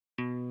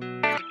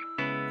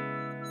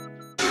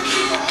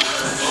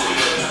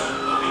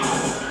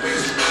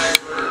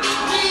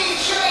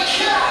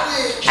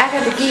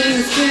got the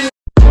keys.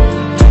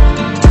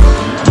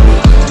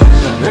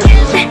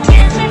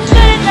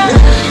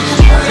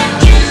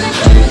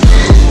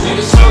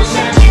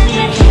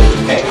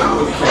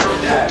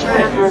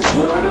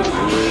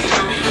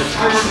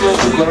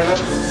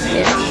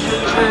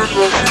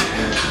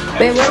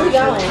 Babe, where we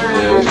going?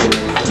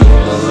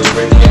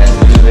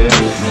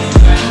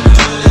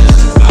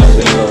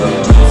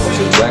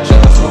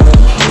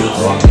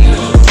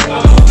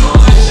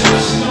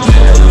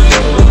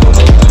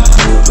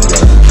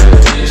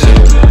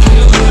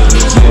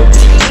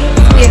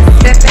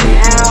 Stepping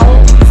out.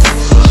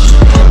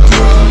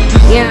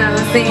 You know what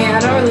I'm saying? I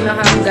don't really know how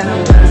I'm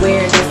gonna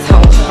wear this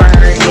whole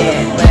fur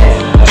yet, but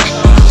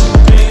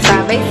so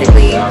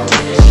basically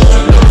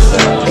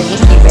the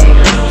Nikki bag.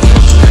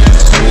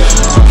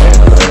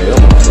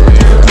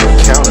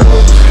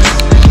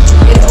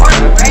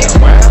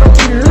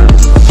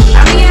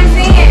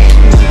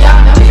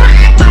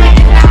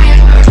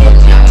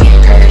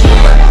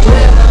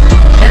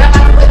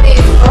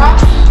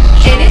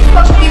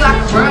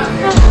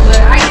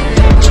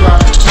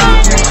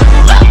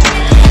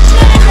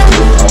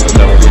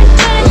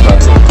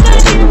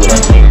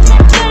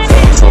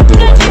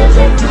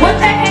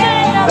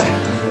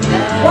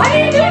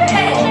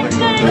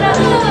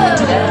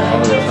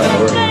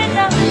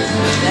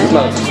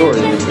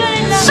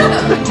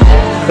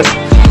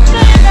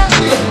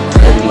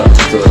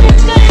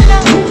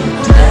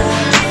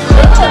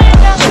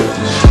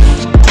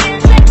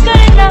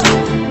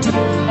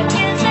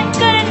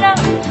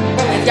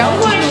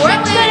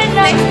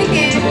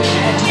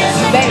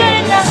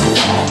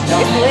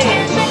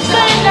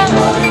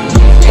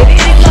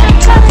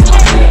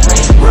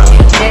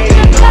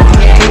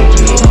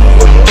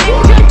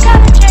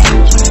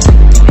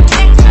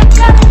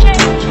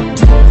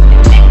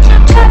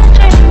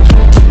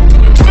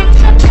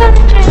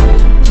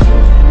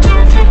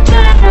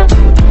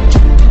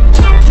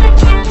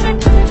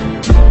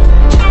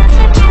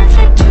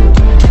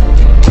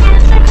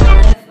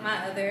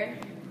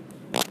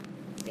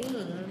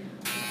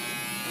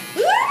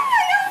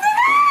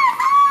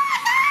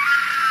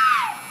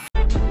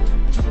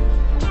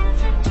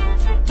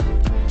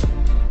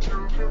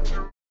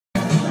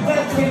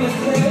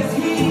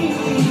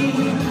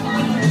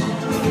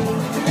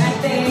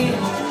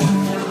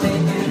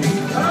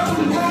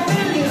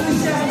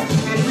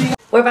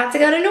 We're about to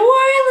go to New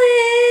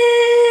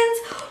Orleans.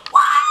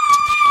 Wow.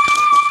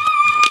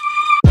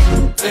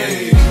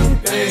 Hey,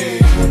 hey,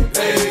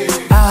 hey.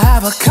 I'll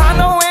have a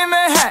condo in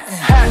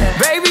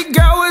Manhattan. Baby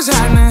girl, what's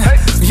happening?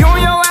 You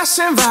and your ass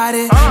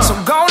invited, so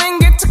go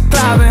and get to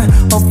clubbing.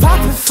 Oh,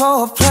 pop it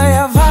for a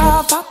player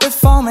vibe, pop it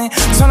for me.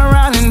 Turn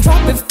around and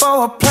drop it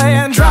for a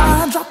player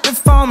drive, drop it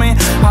for me.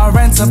 I'll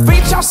rent a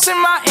beach house in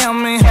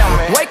Miami.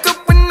 Wake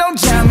up with no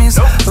jammies,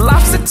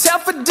 lobster tail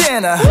for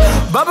dinner.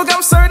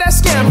 Bubblegum sir, that's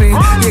scampi.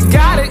 You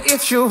got it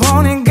if you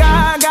want it,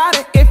 got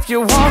it if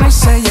you want it.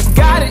 Say you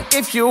got it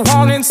if you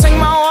want it. Sing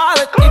my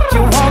wallet if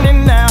you want it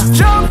now.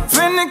 Jump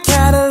in the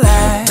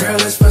Cadillac, girl,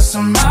 let's put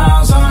some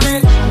miles on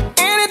it.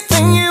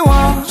 Anything you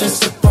want,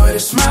 just to put a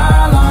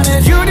smile on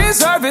it. You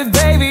deserve it,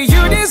 baby,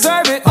 you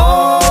deserve it.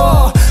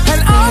 Oh,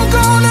 and I'm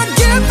gonna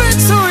give it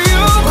to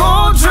you.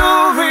 Gold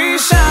jewelry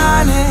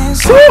shining.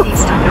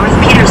 Southeast on North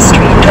Peters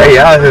Street. Hey,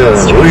 out here,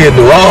 we in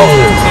New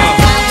Orleans.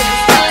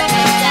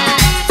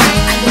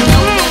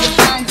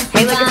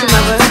 Hey, look at your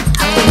mother.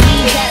 I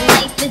believe that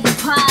life is a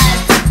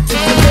prize.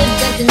 Just to live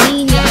doesn't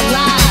mean you're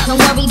alive. Don't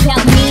worry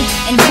about me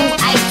and who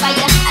I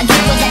fire. I do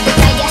what I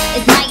desire.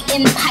 It's my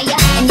empire.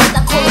 And yes,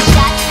 I call a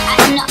shot. I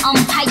am the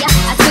umpire.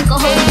 I sprinkle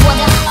holy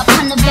water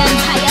upon the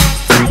vampire.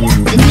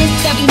 In this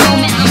very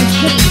moment, I'm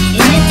king.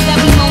 In this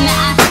very moment,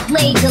 I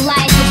slay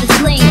Goliath with the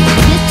sling.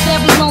 In this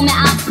very moment,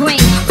 I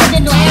bring. Put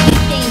it on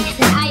everything.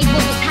 Then I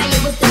will retire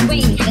with the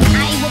ring. And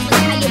I will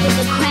retire with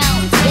the crown.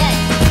 Yes,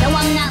 though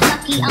I'm not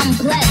lucky, I'm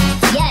blessed.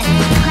 Yes,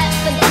 clap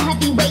for the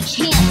heavyweight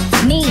champ.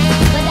 Me,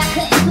 but I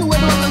couldn't do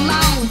it all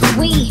alone.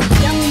 We,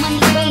 young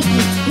money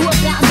crazy, grew up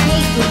out in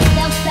Gatsby,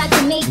 Southside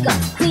Jamaica,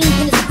 Queens,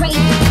 and it's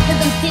crazy.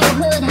 Cause I'm still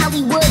hood,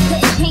 Hollywood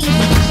couldn't change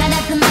me. Shout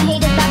out to my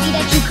haters, sorry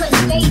that you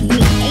couldn't phase me.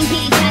 Ain't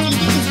being Johnny,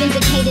 this is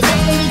vindicated.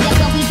 Don't believe that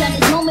what we done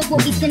this moment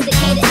will be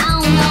syndicated. I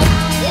don't know,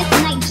 this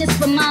night just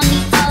remind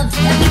me of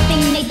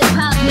everything they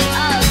deprived me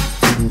of.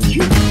 Put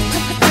your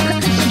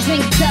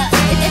drinks up,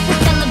 it's a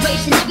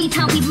celebration every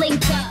time we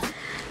link up.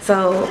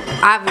 So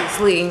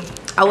obviously,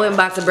 I wasn't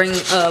about to bring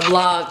a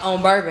vlog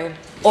on bourbon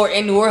or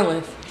in New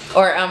Orleans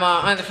or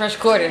on the French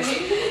Quarters.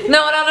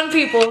 No, not them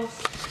people.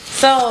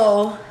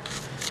 So,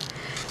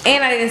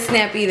 and I didn't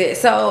snap either.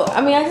 So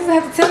I mean, I just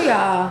have to tell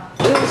y'all,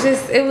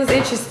 it was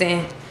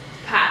interesting.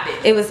 Poppin'.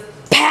 It was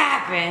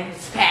popping.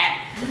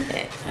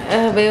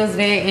 But it was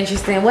very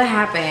interesting. What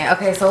happened?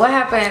 Okay, so what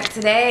happened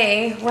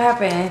today? What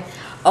happened?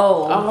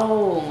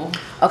 Oh.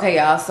 Okay,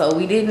 y'all. So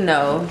we didn't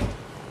know.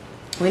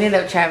 We ended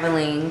up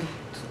traveling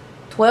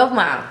 12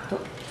 miles,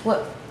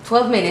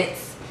 12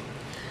 minutes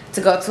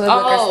to go to a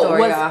liquor store,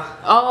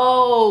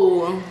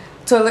 y'all.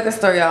 To a liquor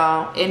store,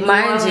 y'all. In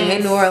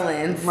New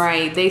Orleans.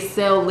 Right. They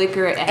sell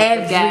liquor at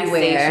the gas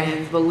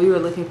stations, but we were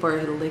looking for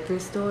a liquor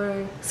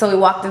store. So we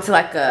walked into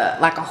like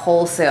a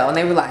wholesale, and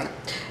they were like,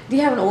 "Do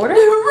you have an order?"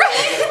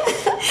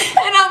 Right.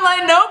 And I'm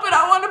like, "No, but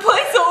I want to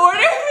place an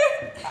order."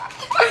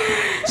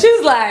 She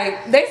was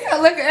like, "They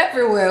sell liquor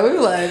everywhere." We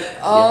were like,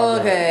 "Oh,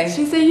 okay."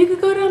 She said, "You could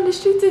go down the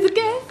street to the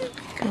gas."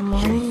 Good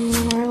morning,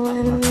 New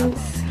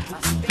Orleans.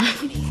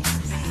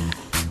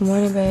 Good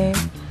morning, babe.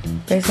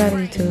 Say hi to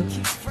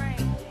YouTube.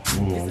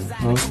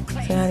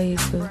 Say hi to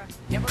YouTube.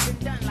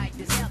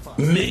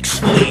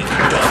 Mixlink.com.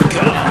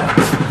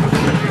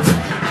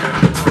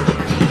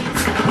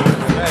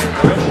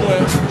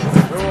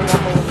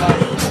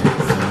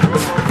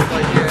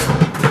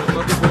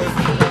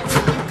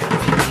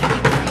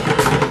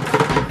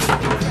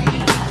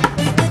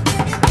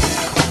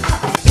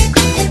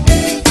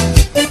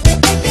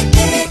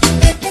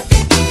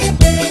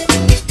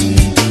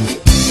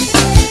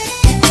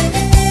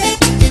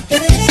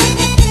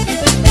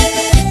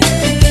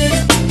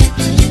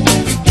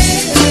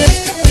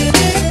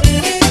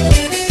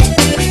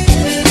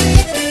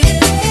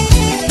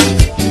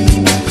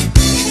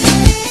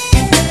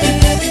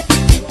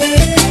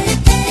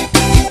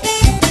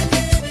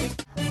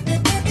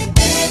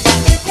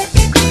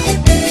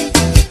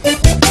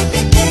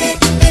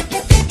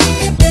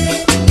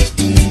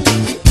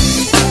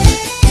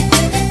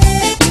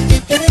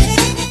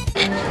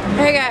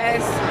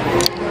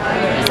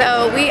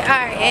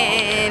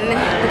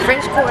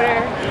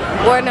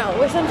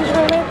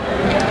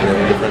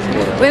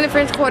 We're in the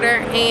French Quarter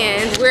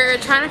and we're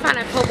trying to find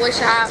a po' boy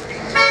shop.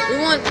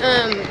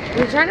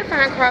 We're trying to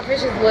find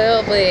crawfish as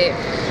well, but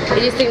it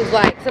just seems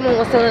like someone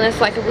was telling us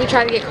like if we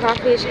try to get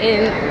crawfish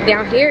in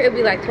down here, it'd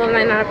be like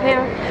 $12.99 a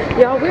pound.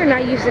 Y'all, we're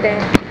not used to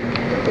that.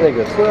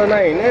 Nigga,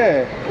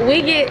 $12.99.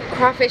 We get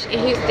crawfish in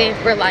Houston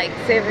for like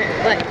 $5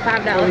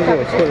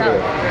 crawfish or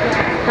so.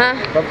 Huh?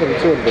 I'm putting a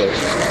tour today.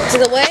 To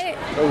the what?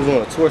 I was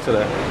on a tour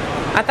today.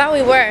 I thought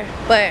we were,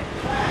 but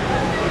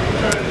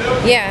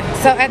yeah.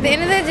 So at the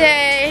end of the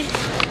day,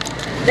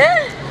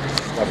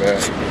 My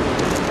bad.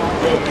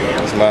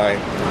 That's mine.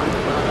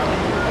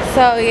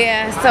 so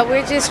yeah, so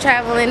we're just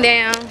traveling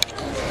down.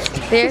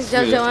 There's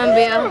JoJo and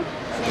Bill.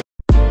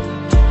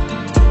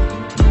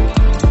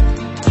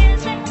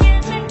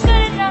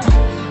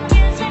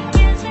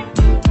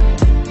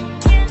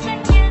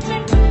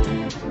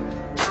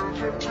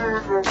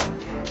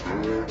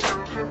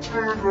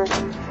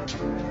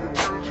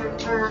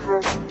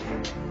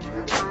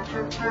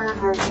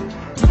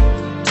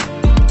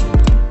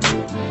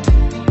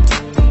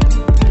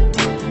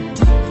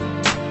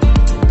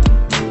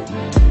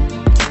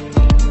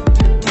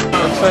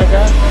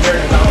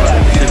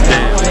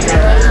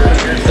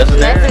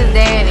 That's his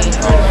daddy.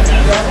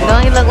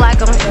 Don't he look like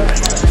him? So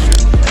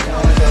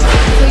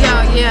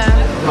y'all, yeah.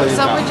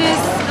 So we're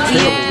just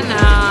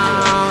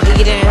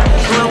eating.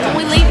 Well, when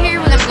we leave here,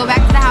 we're gonna go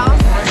back to the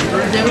house.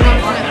 Then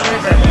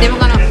we're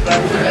gonna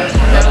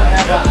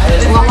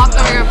walk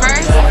over here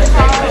first.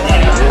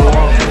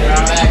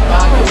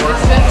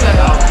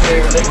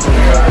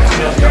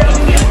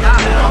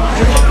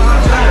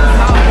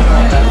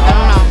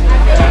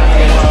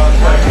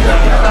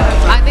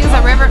 I think it's a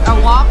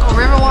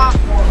river walk.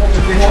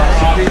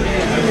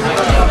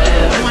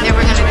 Then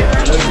we're gonna do.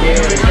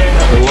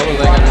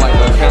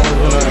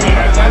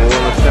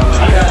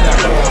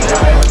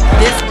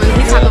 This one,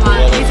 he's talking about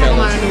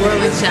a New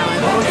Orleans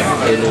challenge.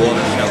 A New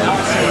Orleans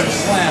challenge.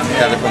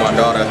 Got it for my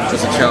daughter.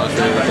 It's a challenge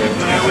for everything.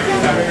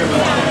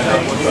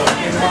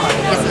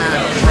 It's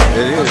not.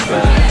 It is,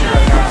 man.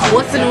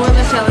 What's the New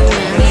Orleans challenge then?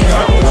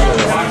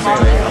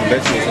 I'm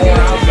betting it's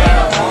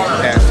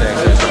hashtag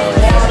search.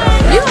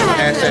 You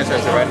have Hashtag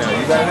search right now.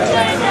 You got it?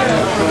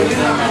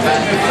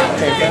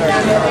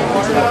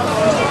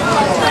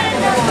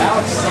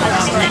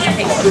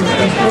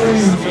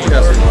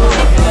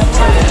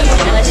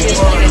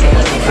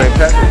 St.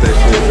 Patrick's Day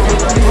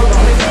shit.